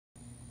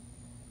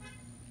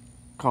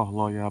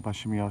HALAL,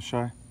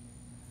 YAHAWASHI.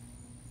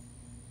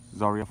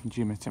 Zaria from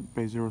GMS Tampa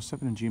Bay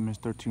 07 and GMS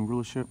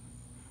 13Rulership.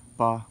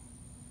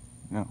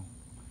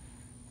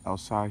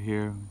 Outside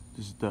here.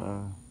 This is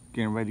the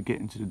getting ready to get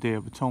into the Day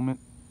of Atonement.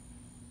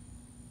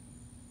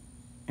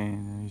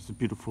 And it's a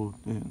beautiful,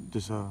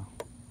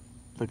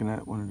 looking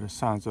at one of the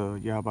signs of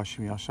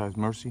YAHAWASHI's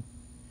mercy.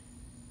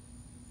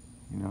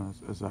 You know,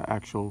 it's an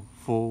actual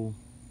full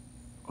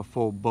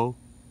bow.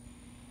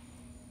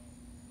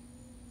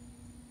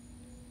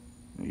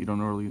 You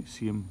don't really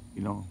see them,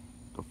 you know,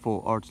 the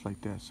full arch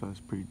like that, so it's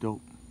pretty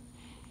dope.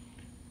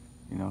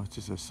 You know, it's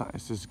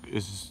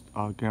just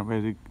getting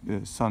ready.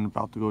 The sun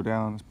about to go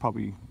down. It's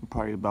probably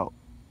about,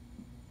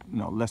 you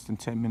know, less than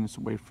 10 minutes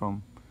away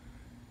from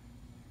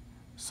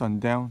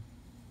sundown.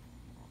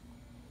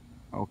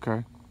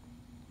 Okay.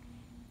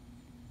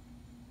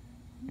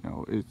 You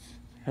know, it's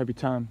heavy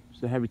time.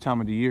 It's a heavy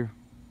time of the year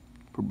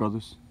for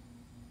brothers.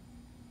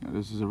 You know,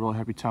 this is a real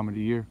heavy time of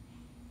the year.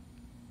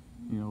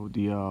 You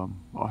know,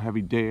 a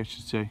heavy day, I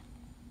should say,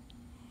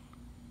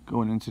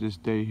 going into this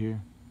day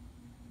here,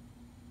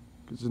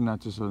 because it's not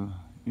just a,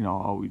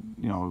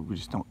 we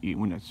just don't eat.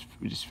 We're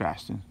just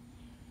fasting.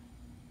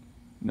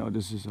 You know,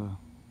 this is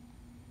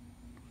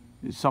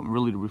it's something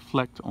really to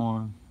reflect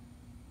on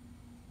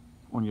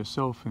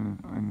yourself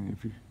and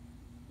if you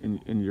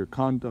in your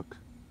conduct.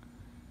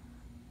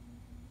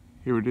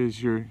 Here it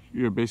is.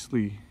 You're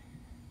basically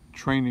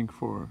training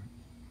for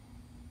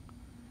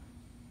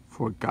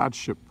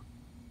godship,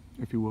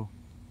 if you will.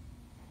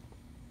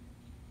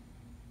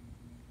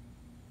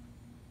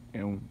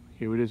 And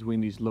here it is, we're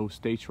in these low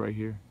states right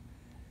here,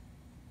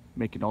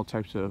 making all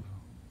types of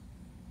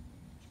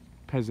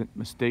peasant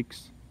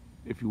mistakes,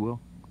 if you will.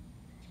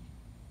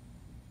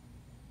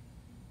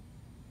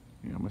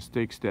 You know,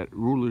 mistakes that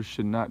rulers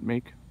should not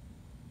make.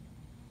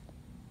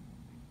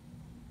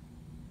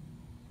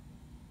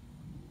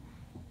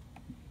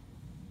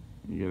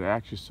 You gotta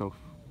ask yourself,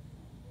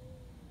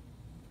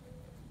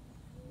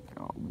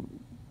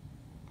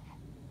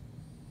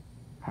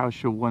 how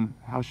should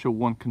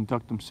one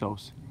conduct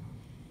themselves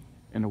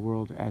in a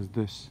world as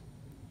this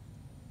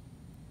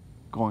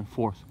going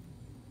forth?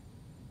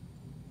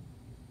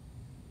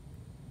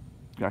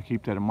 You gotta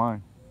keep that in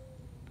mind,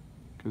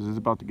 because it's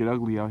about to get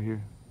ugly out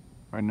here.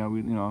 Right now,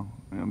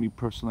 me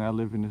personally, I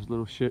live in this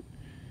little shit,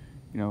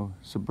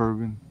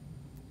 suburban,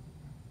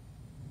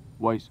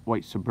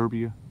 white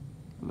suburbia.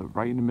 I live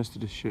right in the midst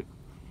of this shit.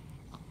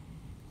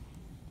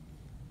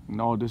 And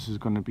all this is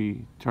gonna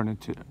be turned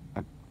into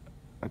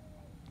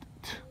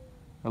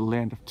a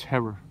land of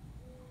terror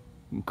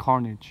and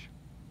carnage.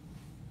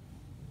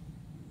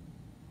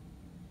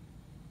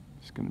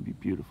 It's gonna be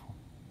beautiful.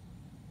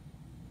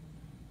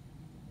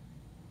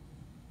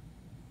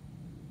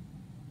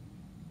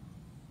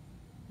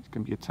 It's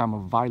gonna be a time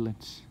of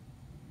violence,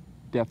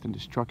 death, and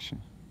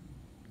destruction.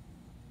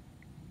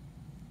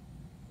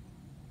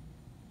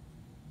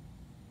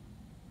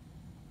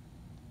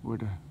 Where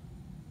the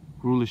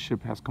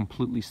rulership has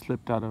completely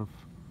slipped out of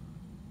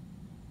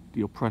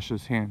the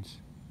oppressor's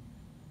hands,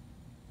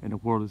 and the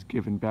world is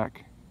given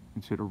back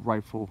into the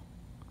rightful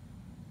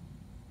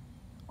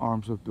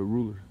arms of the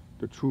ruler,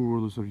 the true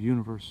rulers of the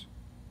universe,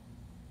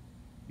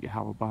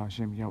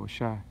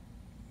 YAHAWAH,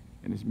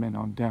 and his men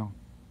on down.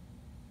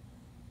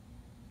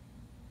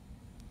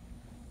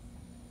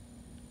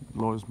 The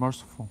Lord is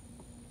merciful.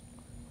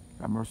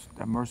 That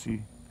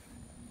mercy,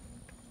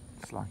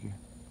 it's like it.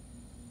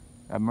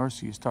 That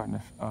mercy is starting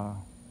to,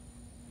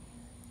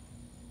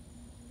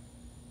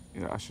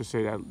 I should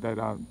say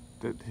that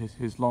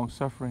his long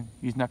suffering,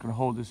 he's not going to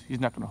hold this. He's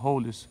not going to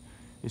hold his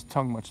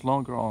tongue much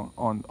longer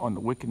on the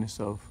wickedness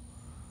of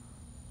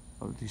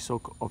the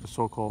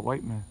so-called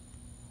white man.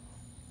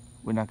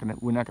 We're not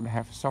gonna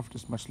have to suffer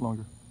this much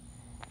longer.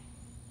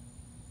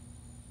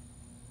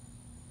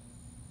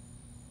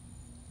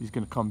 He's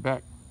going to come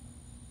back,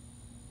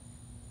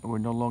 and we're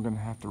no longer going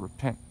to have to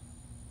repent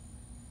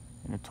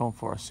and atone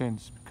for our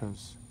sins,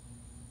 because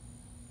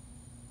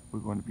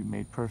we're going to be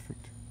made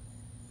perfect.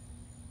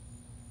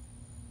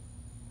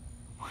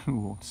 We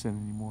won't sin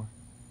anymore.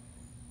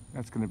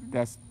 That's gonna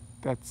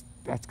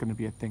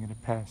be a thing in the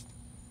past.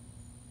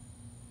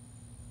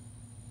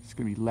 It's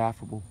gonna be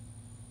laughable.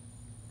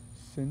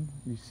 Sin?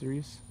 Are you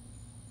serious?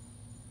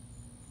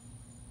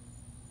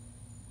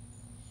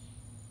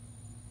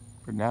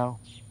 For now,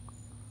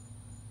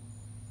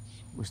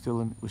 we're still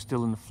in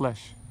the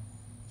flesh.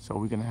 So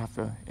we're gonna have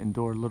to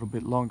endure a little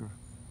bit longer.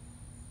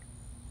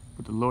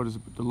 But the Lord is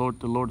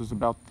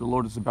about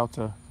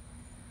to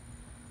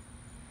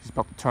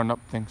turn up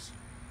things.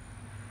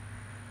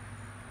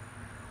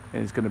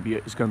 And it's gonna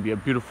be a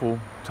beautiful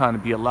time to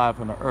be alive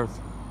on the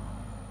earth.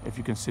 If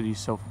you consider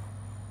yourself,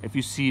 if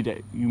you see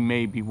that you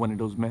may be one of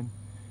those men,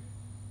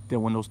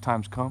 then when those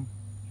times come,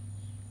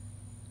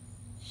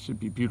 it should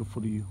be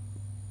beautiful to you.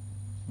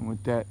 And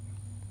with that,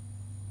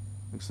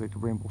 looks like the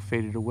rainbow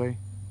faded away,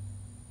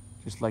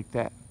 just like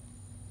that.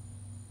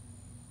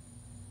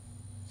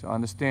 So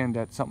understand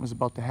that something's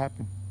about to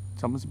happen.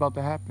 Something's about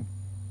to happen.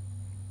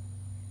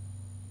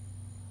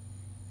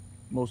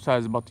 Most High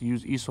is about to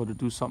use Esau to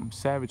do something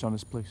savage on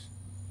this place.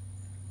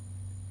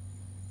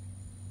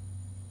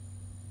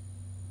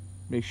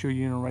 Make sure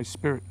you're in the right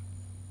spirit.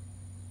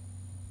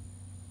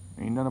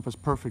 Ain't none of us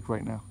perfect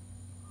right now.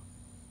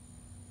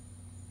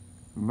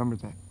 Remember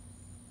that.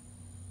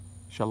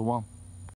 Shalom.